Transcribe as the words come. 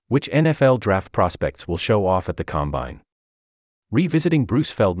Which NFL draft prospects will show off at the Combine? Revisiting Bruce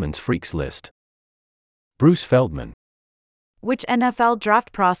Feldman's Freaks List. Bruce Feldman. Which NFL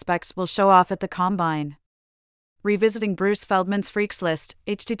draft prospects will show off at the Combine? Revisiting Bruce Feldman's Freaks List,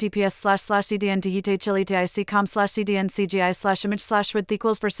 https://cdnthitic.com/cdncgi/image/width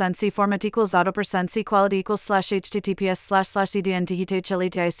equals %c format equals auto %c quality equals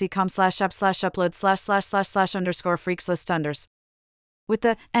 /https://cdnthitic.com/app/upload//freaks list With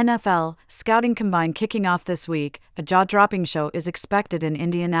the NFL Scouting Combine kicking off this week, a jaw-dropping show is expected in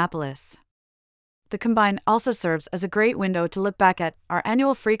Indianapolis. The Combine also serves as a great window to look back at our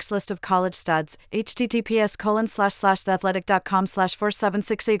annual Freaks List of college studs,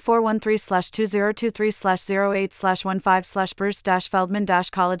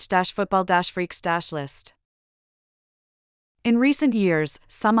 In recent years,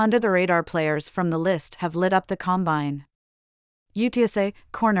 some under-the-radar players from the list have lit up the Combine. UTSA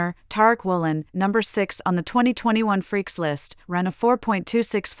corner Tariq Woolen, number 6 on the 2021 Freaks List, ran a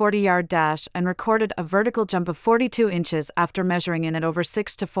 4.26 40-yard dash and recorded a vertical jump of 42 inches after measuring in at over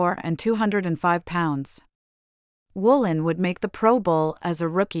 6'4" and 205 pounds. Woolen would make the Pro Bowl as a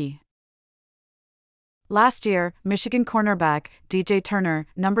rookie. Last year, Michigan cornerback DJ Turner,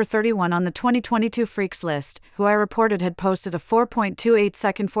 number 31 on the 2022 Freaks List, who I reported had posted a 4.28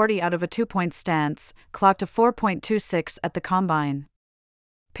 second 40 out of a 2-point stance, clocked a 4.26 at the Combine.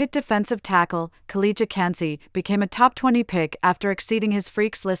 Pitt defensive tackle Khalija Kansi became a top 20 pick after exceeding his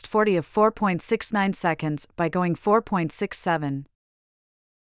Freaks List 40 of 4.69 seconds by going 4.67.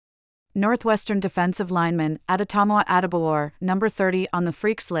 Northwestern defensive lineman Adetomowa Adebawor, number 30 on the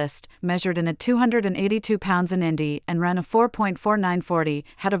Freaks List, measured in at 282 pounds in Indy and ran a 4.49 40,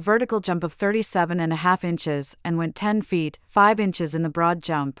 had a vertical jump of 37.5 inches and went 10 feet, 5 inches in the broad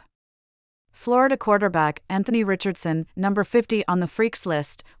jump. Florida quarterback Anthony Richardson, number 50 on the Freaks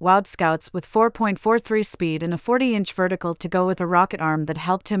List, wowed scouts with 4.43 speed and a 40-inch vertical to go with a rocket arm that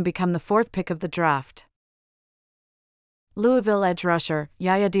helped him become the 4th pick of the draft. Louisville edge rusher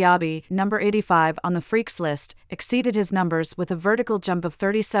Yaya Diaby, number 85 on the Freaks List, exceeded his numbers with a vertical jump of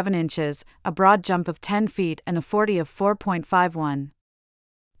 37 inches, a broad jump of 10 feet and a 40 of 4.51.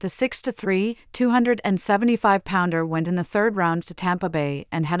 The 6'3", 275-pounder went in the 3rd round to Tampa Bay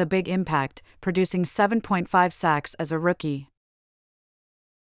and had a big impact, producing 7.5 sacks as a rookie.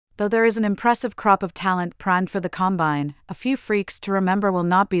 Though there is an impressive crop of talent primed for the Combine, a few freaks to remember will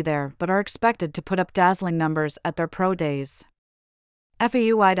not be there but are expected to put up dazzling numbers at their pro days.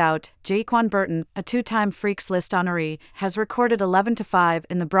 FAU wideout Jaquan Burton, a 2-time Freaks List honoree, has recorded 11.5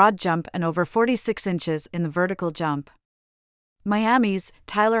 in the broad jump and over 46 inches in the vertical jump. Miami's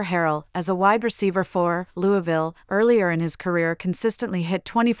Tyler Harrell, as a wide receiver for Louisville, earlier in his career consistently hit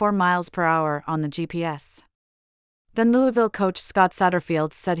 24 miles per hour on the GPS. Then Louisville coach Scott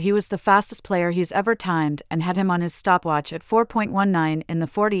Satterfield said he was the fastest player he's ever timed and had him on his stopwatch at 4.19 in the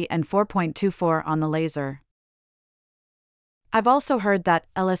 40 and 4.24 on the laser. I've also heard that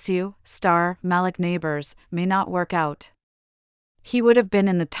LSU star Malik Neighbors may not work out. He would have been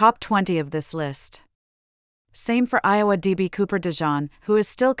in the top 20 of this list. Same for Iowa DB Cooper DeJean, who is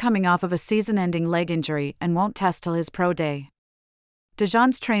still coming off of a season-ending leg injury and won't test till his pro day.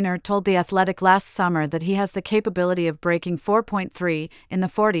 DeJean's trainer told The Athletic last summer that he has the capability of breaking 4.3 in the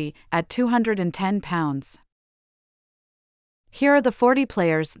 40 at 210 pounds. Here are the 40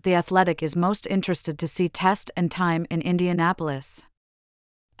 players The Athletic is most interested to see test and time in Indianapolis.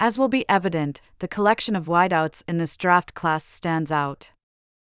 As will be evident, the collection of wideouts in this draft class stands out.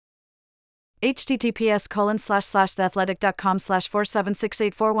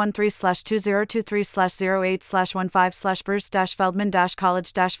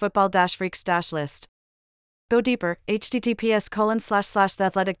 Go deeper,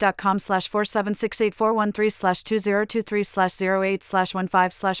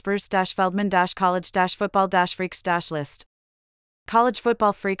 College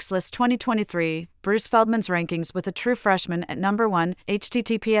Football Freaks List 2023, Bruce Feldman's rankings with a true freshman at number 1,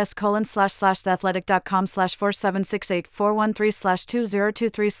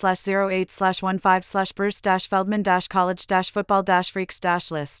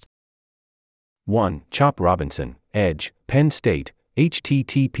 1. Chop Robinson, Edge, Penn State,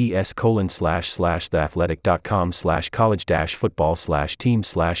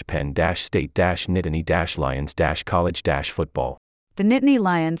 https://theathletic.com/college-football/team/penn-state-nittany-lions-college-football. The Nittany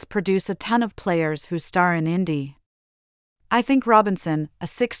Lions produce a ton of players who star in Indy. I think Robinson, a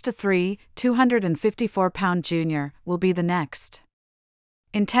 6'3", 254-pound junior, will be the next.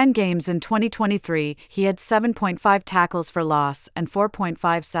 In 10 games in 2023, he had 7.5 tackles for loss and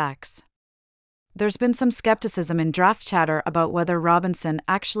 4.5 sacks. There's been some skepticism in draft chatter about whether Robinson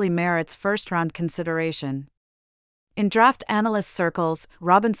actually merits first-round consideration. In draft analyst circles,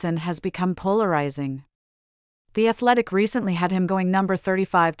 Robinson has become polarizing. The Athletic recently had him going number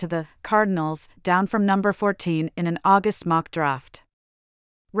 35 to the Cardinals, down from number 14 in an August mock draft.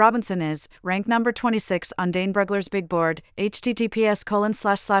 Robinson is ranked number 26 on Dane Brugler's big board,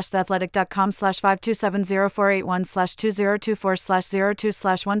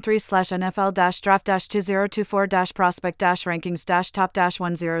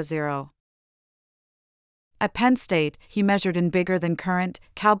 At Penn State, he measured in bigger than current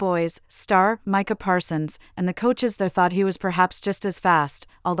Cowboys star Micah Parsons, and the coaches there thought he was perhaps just as fast,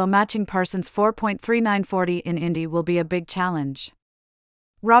 although matching Parsons' 4.3940 in Indy will be a big challenge.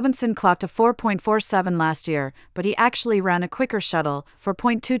 Robinson clocked a 4.47 last year, but he actually ran a quicker shuttle,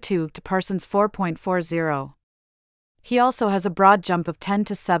 4.22 to Parsons' 4.40. He also has a broad jump of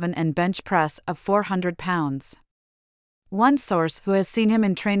 10-7 and bench press of 400 pounds. One source who has seen him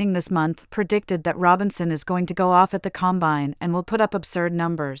in training this month predicted that Robinson is going to go off at the combine and will put up absurd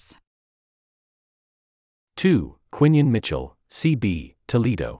numbers. 2. Quinion Mitchell, CB,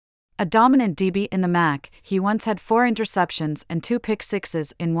 Toledo. A dominant DB in the MAC, he once had 4 interceptions and 2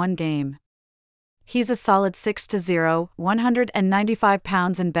 pick-sixes in one game. He's a solid 6'0", 195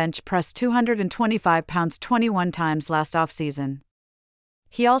 pounds and bench press 225 pounds 21 times last offseason.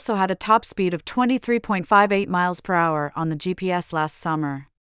 He also had a top speed of 23.58 miles per hour on the GPS last summer.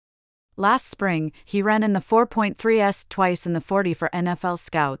 Last spring, he ran in the 4.3s twice in the 40 for NFL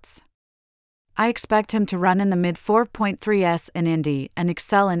scouts. I expect him to run in the mid-4.3s in Indy and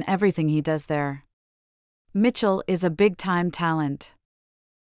excel in everything he does there. Mitchell is a big-time talent.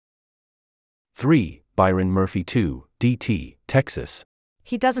 3. Byron Murphy 2, DT, Texas.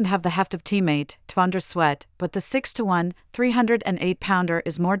 He doesn't have the heft of teammate Tvondre Sweat, but the 6'1", 308-pounder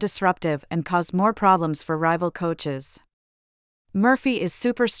is more disruptive and caused more problems for rival coaches. Murphy is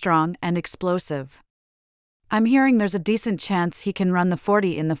super strong and explosive. I'm hearing there's a decent chance he can run the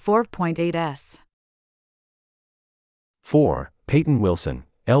 40 in the 4.8s. 4. Peyton Wilson,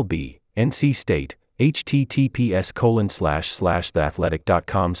 LB, NC State,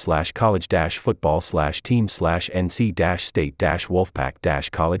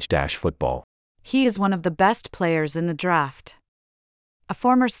 https://theathletic.com/college-football/team/nc-state-wolfpack-college-football. He is one of the best players in the draft. A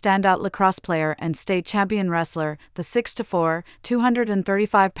former standout lacrosse player and state champion wrestler, the 6'4",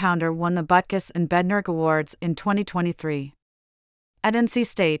 235-pounder won the Butkus and Bednarik Awards in 2023. At NC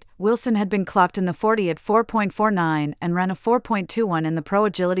State, Wilson had been clocked in the 40 at 4.49 and ran a 4.21 in the Pro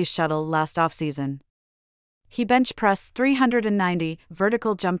Agility Shuttle last offseason. He bench pressed 390,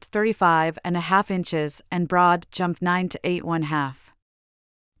 vertical jumped 35.5 inches, and broad jumped 9 to 8.5.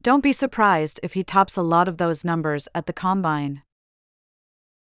 Don't be surprised if he tops a lot of those numbers at the combine.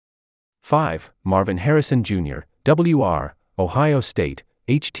 5. Marvin Harrison Jr., WR, Ohio State,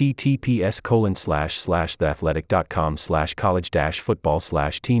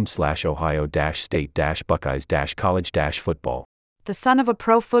 https://theathletic.com/college-football/team/ohio-state-buckeyes-college-football. The son of a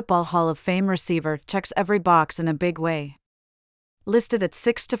Pro Football Hall of Fame receiver checks every box in a big way. Listed at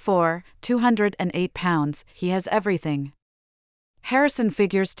 6'4", 208 pounds, he has everything. Harrison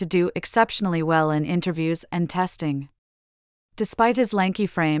figures to do exceptionally well in interviews and testing. Despite his lanky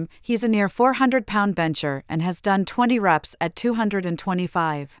frame, he's a near 400-pound bencher and has done 20 reps at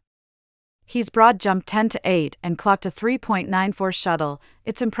 225. He's broad jumped 10 to 8 and clocked a 3.94 shuttle.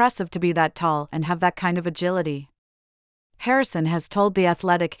 It's impressive to be that tall and have that kind of agility. Harrison has told The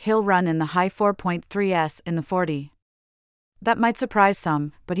Athletic he'll run in the high 4.3s in the 40. That might surprise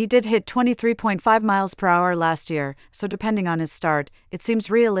some, but he did hit 23.5 miles per hour last year, so depending on his start, it seems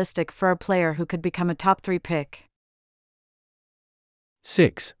realistic for a player who could become a top 3 pick.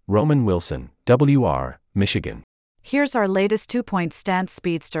 6. Roman Wilson, WR, Michigan. Here's our latest 2-point stance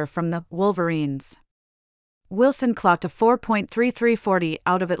speedster from the Wolverines. Wilson clocked a 4.3340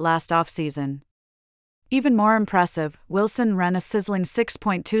 out of it last offseason. Even more impressive, Wilson ran a sizzling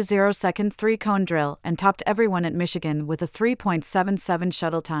 6.20-second 3-cone drill and topped everyone at Michigan with a 3.77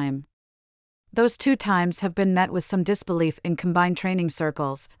 shuttle time. Those 2 times have been met with some disbelief in combined training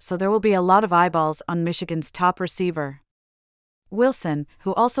circles, so there will be a lot of eyeballs on Michigan's top receiver. Wilson,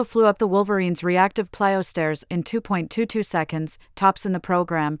 who also flew up the Wolverines' reactive plyo stairs in 2.22 seconds, tops in the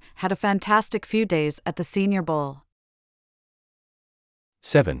program, had a fantastic few days at the Senior Bowl.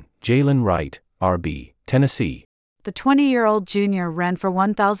 7. Jalen Wright, RB, Tennessee. The 20-year-old junior ran for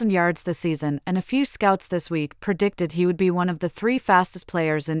 1,000 yards this season, and a few scouts this week predicted he would be one of the 3 fastest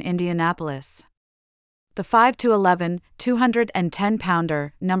players in Indianapolis. The 5'11",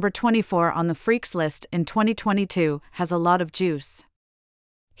 210-pounder, number 24 on the Freaks list in 2022, has a lot of juice.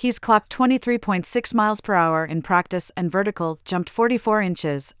 He's clocked 23.6 miles per hour in practice and vertical, jumped 44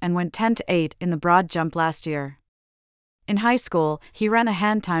 inches, and went 10-8 in the broad jump last year. In high school, he ran a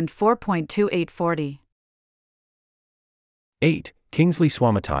hand-timed 4.2840. 8. Kingsley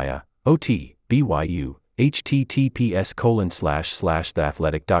Swamataya, OT, BYU,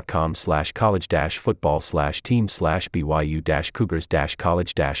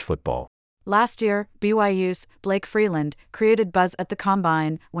 https://theathletic.com/college-football/team/BYU-Cougars-college-football. Last year, BYU's Blake Freeland created buzz at the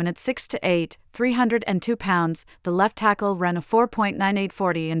combine when at 6'8", 302 pounds, the left tackle ran a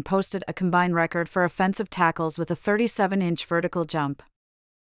 4.9840 and posted a combine record for offensive tackles with a 37-inch vertical jump.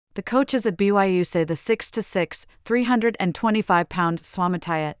 The coaches at BYU say the 6'6", 325-pound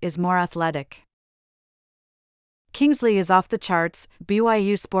Swamataya is more athletic. Kingsley is off the charts,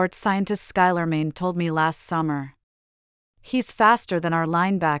 BYU sports scientist Skylar Main told me last summer. He's faster than our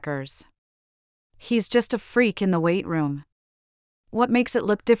linebackers. He's just a freak in the weight room. What makes it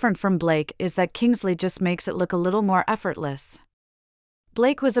look different from Blake is that Kingsley just makes it look a little more effortless.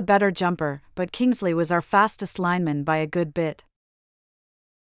 Blake was a better jumper, but Kingsley was our fastest lineman by a good bit.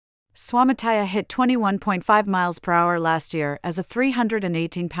 Swamataya hit 21.5 miles per hour last year as a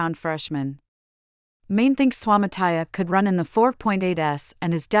 318-pound freshman. Main thinks Swamataya could run in the 4.8s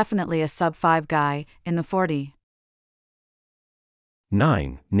and is definitely a sub-5 guy, in the 40.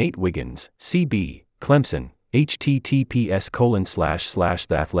 9. Nate Wiggins, CB, Clemson,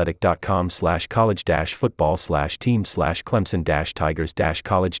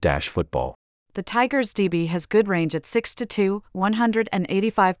 https://theathletic.com/college-football/team/clemson-tigers-college-football. The Tigers DB has good range at 6'2",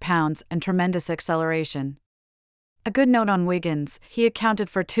 185 pounds and tremendous acceleration. A good note on Wiggins, he accounted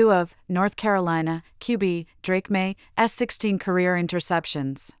for 2 of North Carolina QB Drake May's 16 career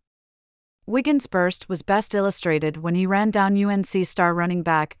interceptions. Wiggins' burst was best illustrated when he ran down UNC star running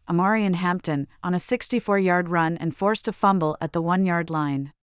back Amarian Hampton on a 64-yard run and forced a fumble at the 1-yard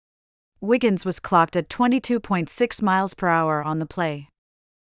line. Wiggins was clocked at 22.6 miles per hour on the play.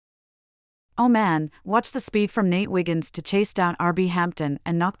 Oh man, watch the speed from Nate Wiggins to chase down RB Hampton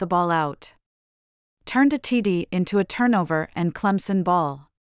and knock the ball out. Turned a TD into a turnover and Clemson ball.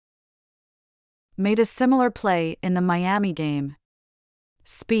 Made a similar play in the Miami game.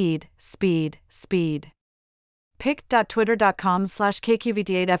 Speed, speed, speed.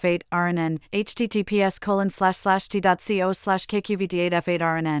 pic.twitter.com/KQVD8F8RNN,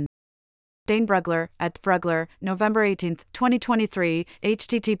 https://t.co/KQVD8F8RNN. Dane Brugler, @Brugler, November 18, 2023,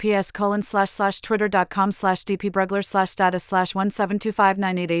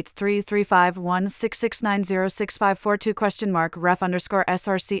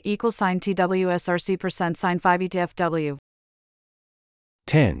 $?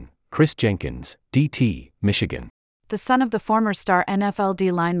 10. Chris Jenkins, DT, Michigan. The son of the former star NFL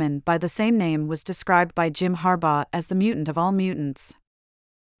D lineman by the same name was described by Jim Harbaugh as the mutant of all mutants.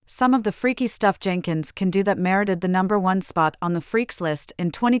 Some of the freaky stuff Jenkins can do that merited the number 1 spot on the freaks list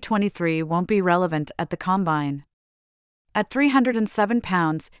in 2023 won't be relevant at the combine. At 307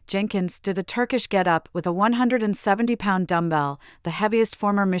 pounds, Jenkins did a Turkish get-up with a 170-pound dumbbell, the heaviest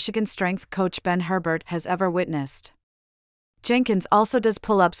former Michigan strength coach Ben Herbert has ever witnessed. Jenkins also does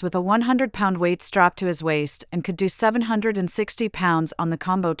pull-ups with a 100-pound weight strapped to his waist and could do 760 pounds on the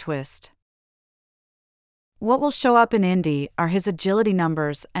combo twist. What will show up in Indy are his agility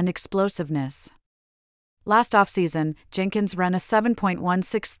numbers and explosiveness. Last offseason, Jenkins ran a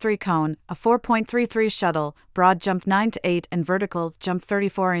 7.163 cone, a 4.33 shuttle, broad jump 9-8 and vertical jump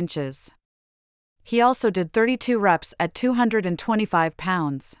 34 inches. He also did 32 reps at 225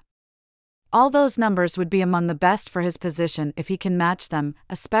 pounds. All those numbers would be among the best for his position if he can match them,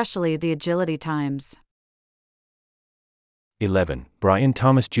 especially the agility times. 11. Brian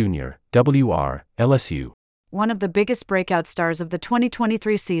Thomas Jr., WR, LSU. One of the biggest breakout stars of the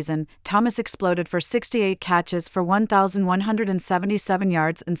 2023 season, Thomas exploded for 68 catches for 1,177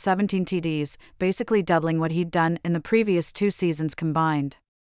 yards and 17 TDs, basically doubling what he'd done in the previous 2 seasons combined.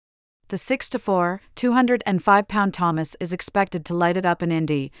 The 6'4", 205-pound Thomas is expected to light it up in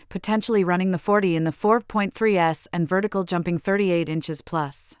Indy, potentially running the 40 in the 4.3s and vertical jumping 38 inches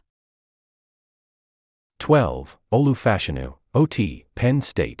plus. 12. Olu Fashanu, OT, Penn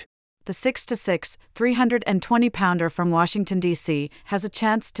State. The 6'6", 320-pounder from Washington, D.C., has a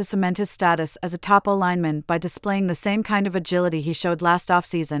chance to cement his status as a top O-lineman by displaying the same kind of agility he showed last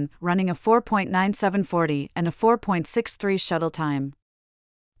offseason, running a 4.9740 and a 4.63 shuttle time.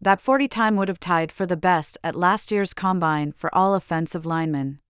 That 40 time would have tied for the best at last year's combine for all offensive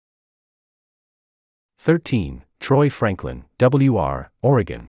linemen. 13. Troy Franklin, WR,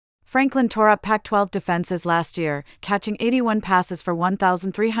 Oregon. Franklin tore up Pac-12 defenses last year, catching 81 passes for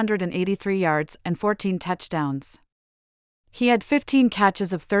 1,383 yards and 14 touchdowns. He had 15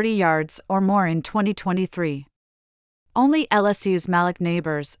 catches of 30 yards or more in 2023. Only LSU's Malik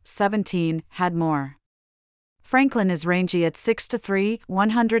Neighbors, 17, had more. Franklin is rangy at 6'3",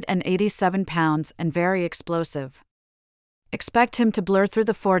 187 pounds and very explosive. Expect him to blur through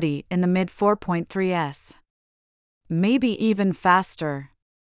the 40 in the mid 4.3s. Maybe even faster.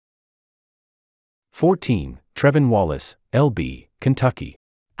 14. Trevin Wallace, LB, Kentucky.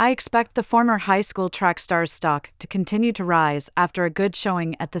 I expect the former high school track star's stock to continue to rise after a good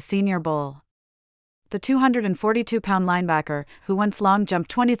showing at the Senior Bowl. The 242-pound linebacker, who once long jumped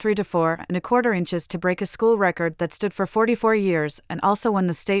 23 4¼ inches to break a school record that stood for 44 years and also won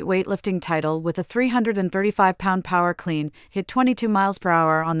the state weightlifting title with a 335-pound power clean, hit 22 miles per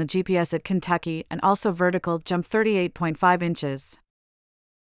hour on the GPS at Kentucky and also vertical jumped 38.5 inches.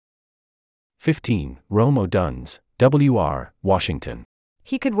 15. Rome Odunze, WR, Washington.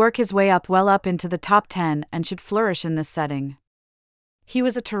 He could work his way well up into the top 10 and should flourish in this setting. He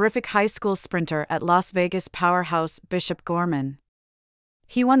was a terrific high school sprinter at Las Vegas powerhouse Bishop Gorman.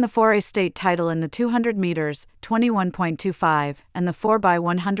 He won the 4A state title in the 200 meters, 21.25, and the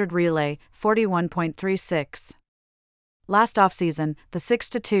 4x100 relay, 41.36. Last offseason, the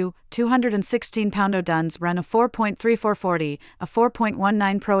 6'2", 216-pound Odunze ran a 4.3440, a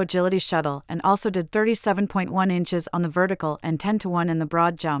 4.19 pro agility shuttle, and also did 37.1 inches on the vertical and 10-1 in the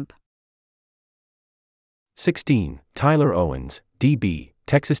broad jump. 16. Tyler Owens, DB,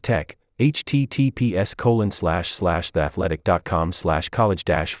 Texas Tech,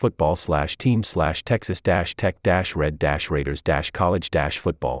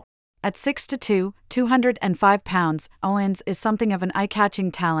 https://theathletic.com/college-football/team/texas-tech-red-raiders-college-football. At 6'2", 205 pounds, Owens is something of an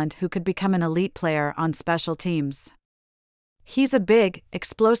eye-catching talent who could become an elite player on special teams. He's a big,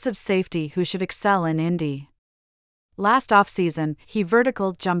 explosive safety who should excel in Indy. Last offseason, he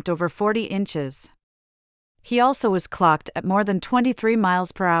vertical jumped over 40 inches. He also was clocked at more than 23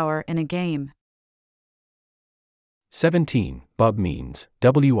 miles per hour in a game. 17. Bub Means,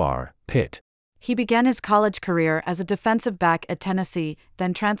 WR, Pitt. He began his college career as a defensive back at Tennessee,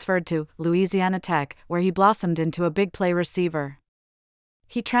 then transferred to Louisiana Tech, where he blossomed into a big play receiver.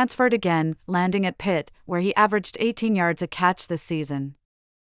 He transferred again, landing at Pitt, where he averaged 18 yards a catch this season.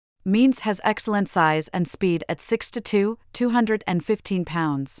 Means has excellent size and speed at 6'2", 215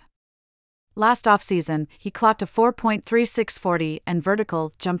 pounds. Last offseason, he clocked a 4.3640 and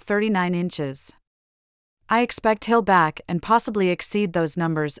vertical jumped 39 inches. I expect he'll back and possibly exceed those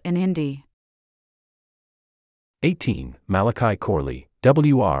numbers in Indy. 18. Malachi Corley,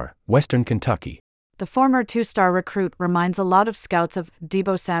 WR, Western Kentucky. The former two-star recruit reminds a lot of scouts of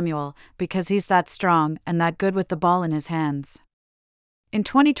Deebo Samuel because he's that strong and that good with the ball in his hands. In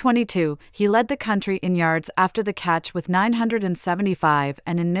 2022, he led the country in yards after the catch with 975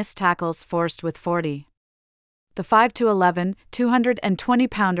 and in missed tackles forced with 40. The 5'11",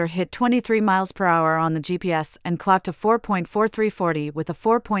 220-pounder hit 23 miles per hour on the GPS and clocked a 4.4340 with a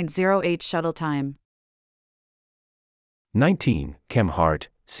 4.08 shuttle time. 19. Kem Hart,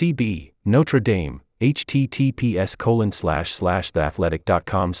 CB, Notre Dame,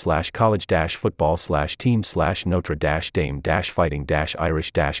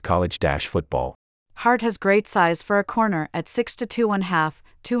 https://theathletic.com/college-football/team/notre-dame-fighting-irish-college-football. Hart has great size for a corner at 6'2" 1/2",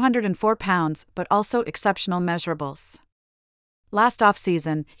 204 pounds, but also exceptional measurables. Last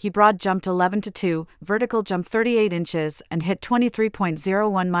offseason, he broad jumped 11-2, vertical jumped 38 inches, and hit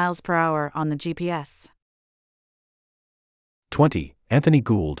 23.01 miles per hour on the GPS. 20. Anthony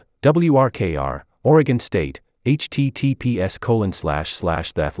Gould, WRKR, Oregon State,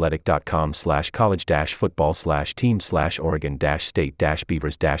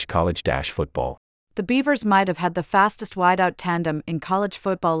 https://theathletic.com/college-football/team/Oregon-State-Beavers-college-football. The Beavers might have had the fastest wideout tandem in college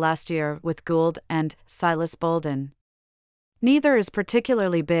football last year with Gould and Silas Bolden. Neither is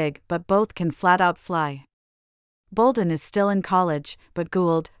particularly big, but both can flat-out fly. Bolden is still in college, but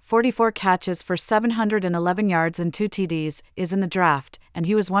Gould, 44 catches for 711 yards and 2 TDs, is in the draft, and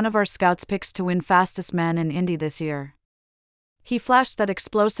he was one of our scouts' picks to win fastest man in Indy this year. He flashed that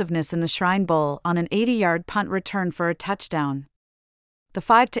explosiveness in the Shrine Bowl on an 80-yard punt return for a touchdown. The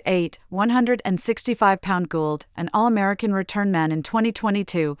 5'8", 165-pound Gould, an All-American return man in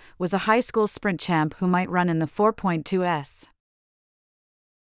 2022, was a high school sprint champ who might run in the 4.2s.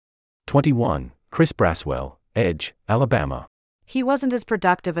 21. Chris Braswell, Edge, Alabama. He wasn't as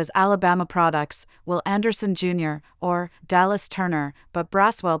productive as Alabama products, Will Anderson Jr., or Dallas Turner, but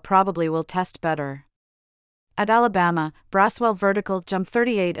Braswell probably will test better. At Alabama, Braswell vertical jumped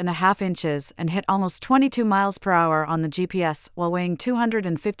 38.5 inches and hit almost 22 miles per hour on the GPS while weighing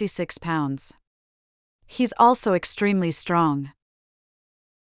 256 pounds. He's also extremely strong.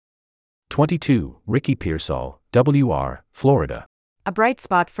 22. Ricky Pearsall, WR, Florida. A bright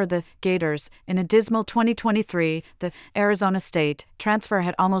spot for the Gators. In a dismal 2023, the Arizona State transfer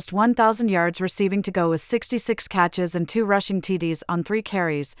had almost 1,000 yards receiving to go with 66 catches and 2 rushing TDs on 3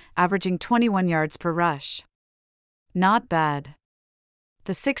 carries, averaging 21 yards per rush. Not bad.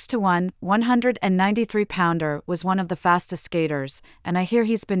 The 6'1", 193-pounder was one of the fastest Gators, and I hear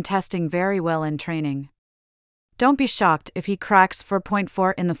he's been testing very well in training. Don't be shocked if he cracks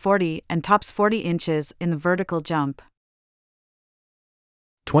 4.4 in the 40 and tops 40 inches in the vertical jump.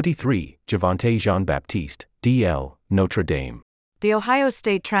 23, Javonte Jean-Baptiste, DL, Notre Dame. The Ohio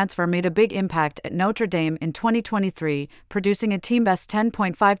State transfer made a big impact at Notre Dame in 2023, producing a team-best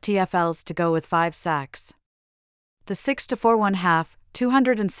 10.5 TFLs to go with 5 sacks. The 6'4" 1/2",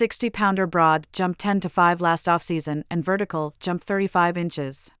 260-pounder broad jumped 10-5 last offseason and vertical jumped 35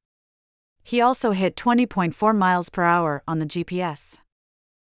 inches. He also hit 20.4 miles per hour on the GPS.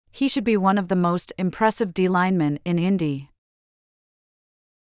 He should be one of the most impressive D linemen in Indy.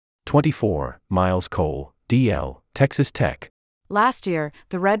 24, Miles Cole, DL, Texas Tech. Last year,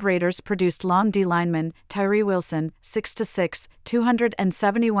 the Red Raiders produced long D lineman Tyree Wilson, 6'6",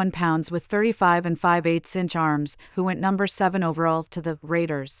 271 pounds with 35 5/8" arms, who went number 7 overall to the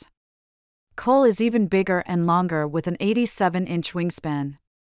Raiders. Cole is even bigger and longer with an 87-inch wingspan.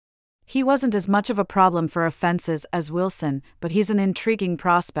 He wasn't as much of a problem for offenses as Wilson, but he's an intriguing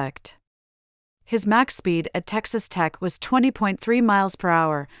prospect. His max speed at Texas Tech was 20.3 miles per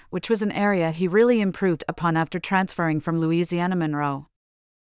hour, which was an area he really improved upon after transferring from Louisiana Monroe.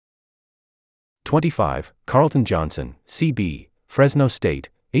 25, Carlton Johnson, CB, Fresno State,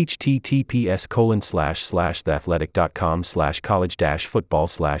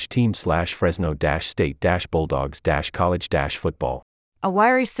 https://theathletic.com/college-football/team/fresno-state-bulldogs-college-football. A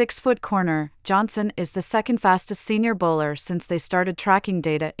wiry 6-foot corner, Johnson is the second fastest senior bowler since they started tracking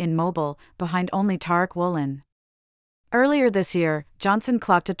data in mobile, behind only Tariq Woolen. Earlier this year, Johnson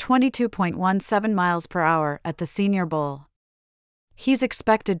clocked a 22.17 miles per hour at the Senior Bowl. He's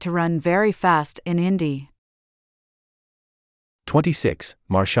expected to run very fast in Indy. 26,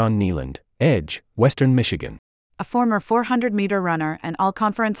 Marshawn Kneeland, Edge, Western Michigan. A former 400-meter runner and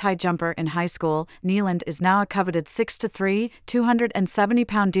all-conference high jumper in high school, Kneeland is now a coveted 6'3",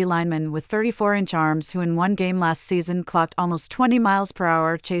 270-pound D lineman with 34-inch arms who in one game last season clocked almost 20 miles per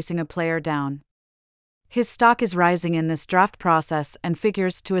hour chasing a player down. His stock is rising in this draft process and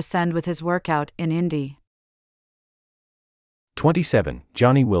figures to ascend with his workout in Indy. 27,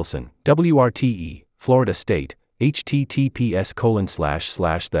 Johnny Wilson, WRTE, Florida State,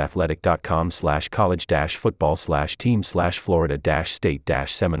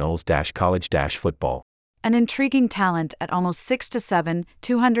 https://theathletic.com/college-football/team/florida-state-seminoles-college-football. An intriguing talent at almost 6'7",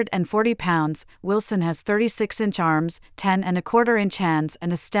 240 pounds, Wilson has 36-inch arms, 10.25-inch hands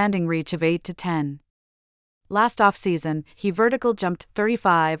and a standing reach of 8 to 10. Last offseason, he vertical jumped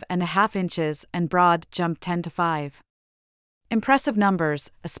 35.5 inches and broad jumped 10 to 5. Impressive numbers,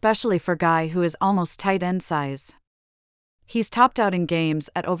 especially for a guy who is almost tight end size. He's topped out in games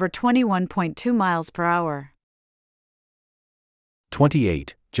at over 21.2 miles per hour.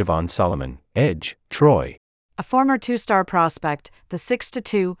 28, Javon Solomon, Edge, Troy. A former 2-star prospect, the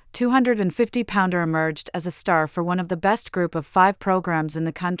 6'2", 250-pounder emerged as a star for one of the best group of 5 programs in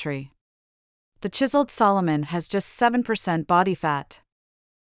the country. The chiseled Solomon has just 7% body fat.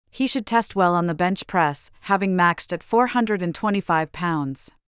 He should test well on the bench press, having maxed at 425 pounds.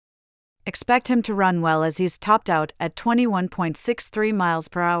 Expect him to run well as he's topped out at 21.63 miles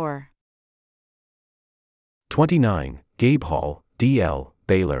per hour. 29, Gabe Hall, DL,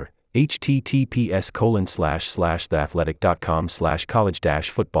 Baylor,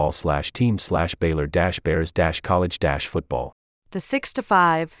 https://theathletic.com/college-football/team/Baylor-Bears-college-football. The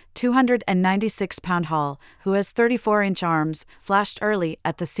 6'5", 296-pound Hall, who has 34-inch arms, flashed early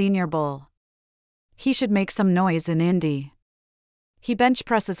at the Senior Bowl. He should make some noise in Indy. He bench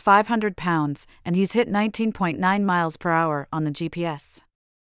presses 500 pounds, and he's hit 19.9 miles per hour on the GPS.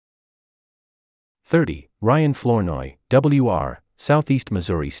 30, Ryan Flournoy, WR, Southeast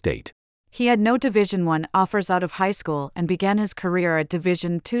Missouri State. He had no Division I offers out of high school and began his career at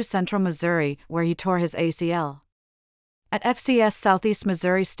Division II Central Missouri, where he tore his ACL. At FCS Southeast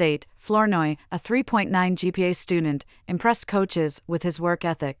Missouri State, Flournoy, a 3.9 GPA student, impressed coaches with his work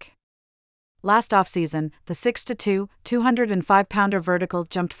ethic. Last offseason, the 6'2", 205-pounder vertical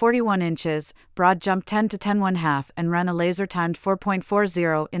jumped 41 inches, broad jumped 10 to 10 1/2 and ran a laser-timed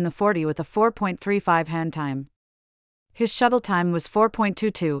 4.40 in the 40 with a 4.35 hand time. His shuttle time was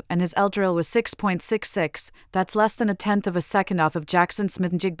 4.22 and his L-drill was 6.66, that's less than a tenth of a second off of Jackson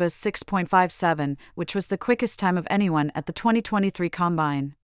Smith-Njigba's 6.57, which was the quickest time of anyone at the 2023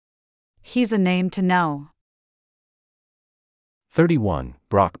 Combine. He's a name to know. 31.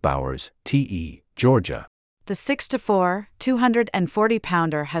 Brock Bowers, TE, Georgia. The 6'4",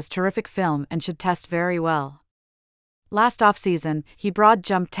 240-pounder has terrific film and should test very well. Last offseason, he broad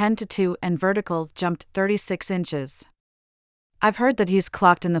jumped 10-2 and vertical jumped 36 inches. I've heard that he's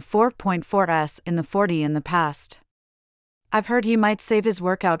clocked in the 4.4s in the 40 in the past. I've heard he might save his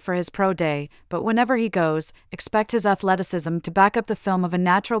workout for his pro day, but whenever he goes, expect his athleticism to back up the film of a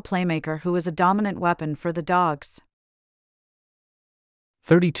natural playmaker who is a dominant weapon for the Dogs.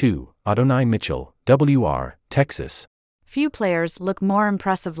 32. Adonai Mitchell, WR, Texas. Few players look more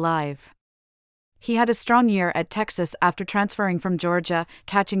impressive live. He had a strong year at Texas after transferring from Georgia,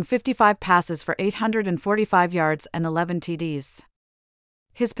 catching 55 passes for 845 yards and 11 TDs.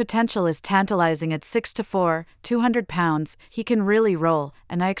 His potential is tantalizing at 6'4", 200 pounds. He can really roll,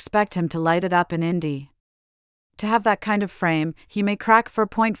 and I expect him to light it up in Indy. To have that kind of frame, he may crack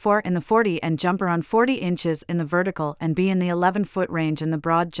 4.4 in the 40 and jump around 40 inches in the vertical and be in the 11-foot range in the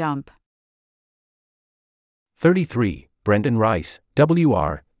broad jump. 33. Brendan Rice,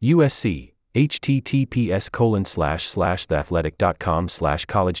 WR, USC.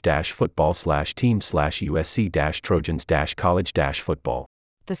 https://theathletic.com/college-football/team/USC-Trojans-college-football.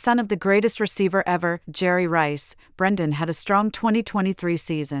 The son of the greatest receiver ever, Jerry Rice, Brendan had a strong 2023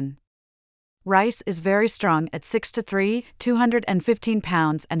 season. Rice is very strong at 6'3", 215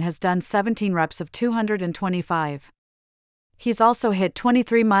 pounds and has done 17 reps of 225. He's also hit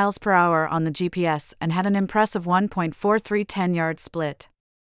 23 miles per hour on the GPS and had an impressive 1.43 10-yard split.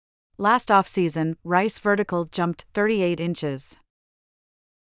 Last offseason, Rice vertical jumped 38 inches.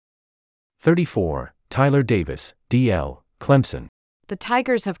 34. Tyler Davis, DL, Clemson. The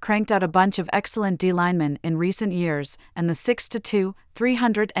Tigers have cranked out a bunch of excellent D linemen in recent years, and the 6'2",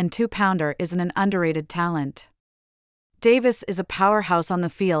 302-pounder isn't an underrated talent. Davis is a powerhouse on the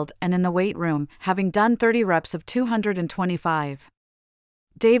field and in the weight room, having done 30 reps of 225.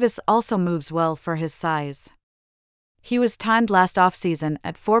 Davis also moves well for his size. He was timed last offseason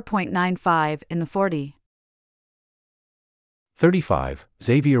at 4.95 in the 40. 35.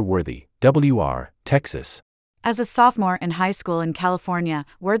 Xavier Worthy, WR, Texas. As a sophomore in high school in California,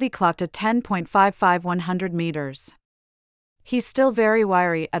 Worthy clocked a 10.55 100 meters. He's still very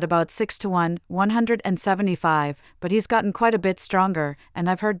wiry at about 6'1", 175, but he's gotten quite a bit stronger, and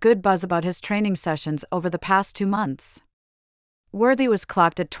I've heard good buzz about his training sessions over the past 2 months. Worthy was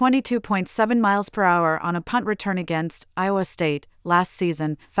clocked at 22.7 miles per hour on a punt return against Iowa State last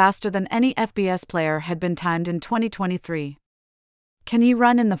season, faster than any FBS player had been timed in 2023. Can he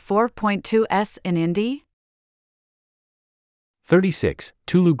run in the 4.2s in Indy? 36.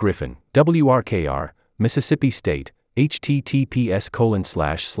 Tulu Griffin, WRKR, Mississippi State.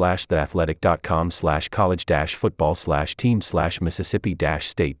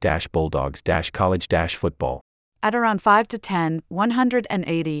 https://theathletic.com/college-football/team/Mississippi-state-bulldogs-college-football. At around 5'10",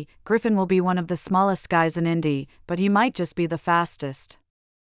 180, Griffin will be one of the smallest guys in Indy, but he might just be the fastest.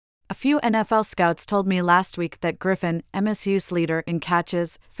 A few NFL scouts told me last week that Griffin, MSU's leader in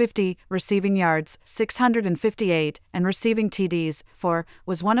catches, 50, receiving yards, 658, and receiving TDs, 4,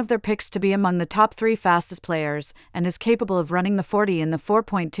 was one of their picks to be among the top 3 fastest players, and is capable of running the 40 in the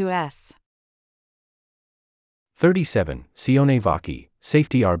 4.2s. 37. Sione Vaki,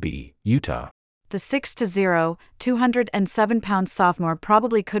 safety RB, Utah. The 6'0", 207-pound sophomore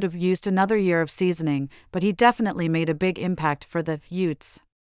probably could have used another year of seasoning, but he definitely made a big impact for the Utes.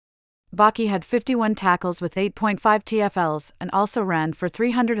 Vaki had 51 tackles with 8.5 TFLs and also ran for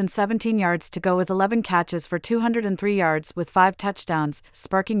 317 yards to go with 11 catches for 203 yards with 5 touchdowns,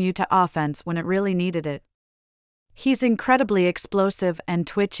 sparking Utah offense when it really needed it. He's incredibly explosive and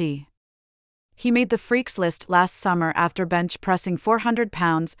twitchy. He made the freaks list last summer after bench pressing 400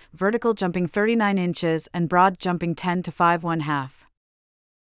 pounds, vertical jumping 39 inches, and broad jumping 10 to 5.5.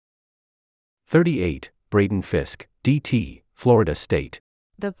 38. Braden Fisk, DT, Florida State.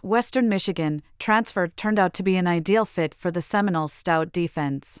 The Western Michigan transfer turned out to be an ideal fit for the Seminoles' stout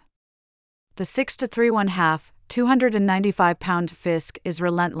defense. The 6'3½", 295-pound Fisk is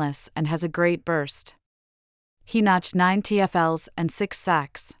relentless and has a great burst. He notched 9 TFLs and 6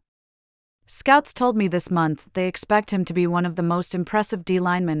 sacks. Scouts told me this month they expect him to be one of the most impressive D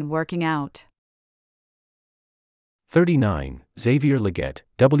linemen working out. 39. Xavier Legette,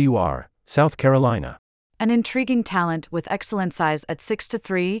 WR, South Carolina. An intriguing talent with excellent size at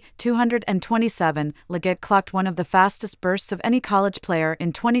 6'3", 227, Legette clocked one of the fastest bursts of any college player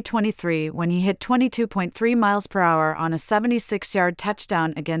in 2023 when he hit 22.3 miles per hour on a 76-yard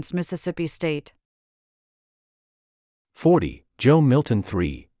touchdown against Mississippi State. 40. Joe Milton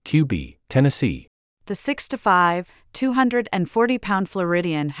III, QB, Tennessee. The 6'5", 240-pound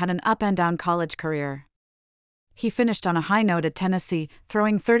Floridian had an up-and-down college career. He finished on a high note at Tennessee,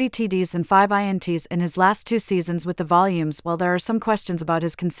 throwing 30 TDs and 5 INTs in his last 2 seasons with the Volumes. While there are some questions about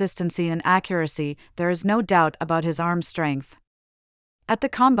his consistency and accuracy, there is no doubt about his arm strength. At the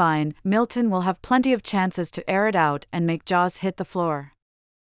Combine, Milton will have plenty of chances to air it out and make jaws hit the floor.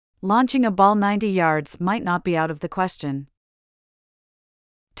 Launching a ball 90 yards might not be out of the question.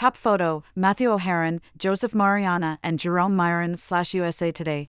 Top photo: Matthew O'Haron, Joseph Mariana, and Jerome Myron / USA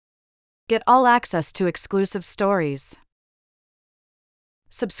Today. Get all access to exclusive stories.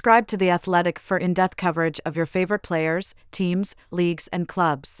 Subscribe to The Athletic for in-depth coverage of your favorite players, teams, leagues, and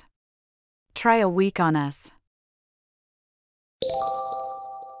clubs. Try a week on us.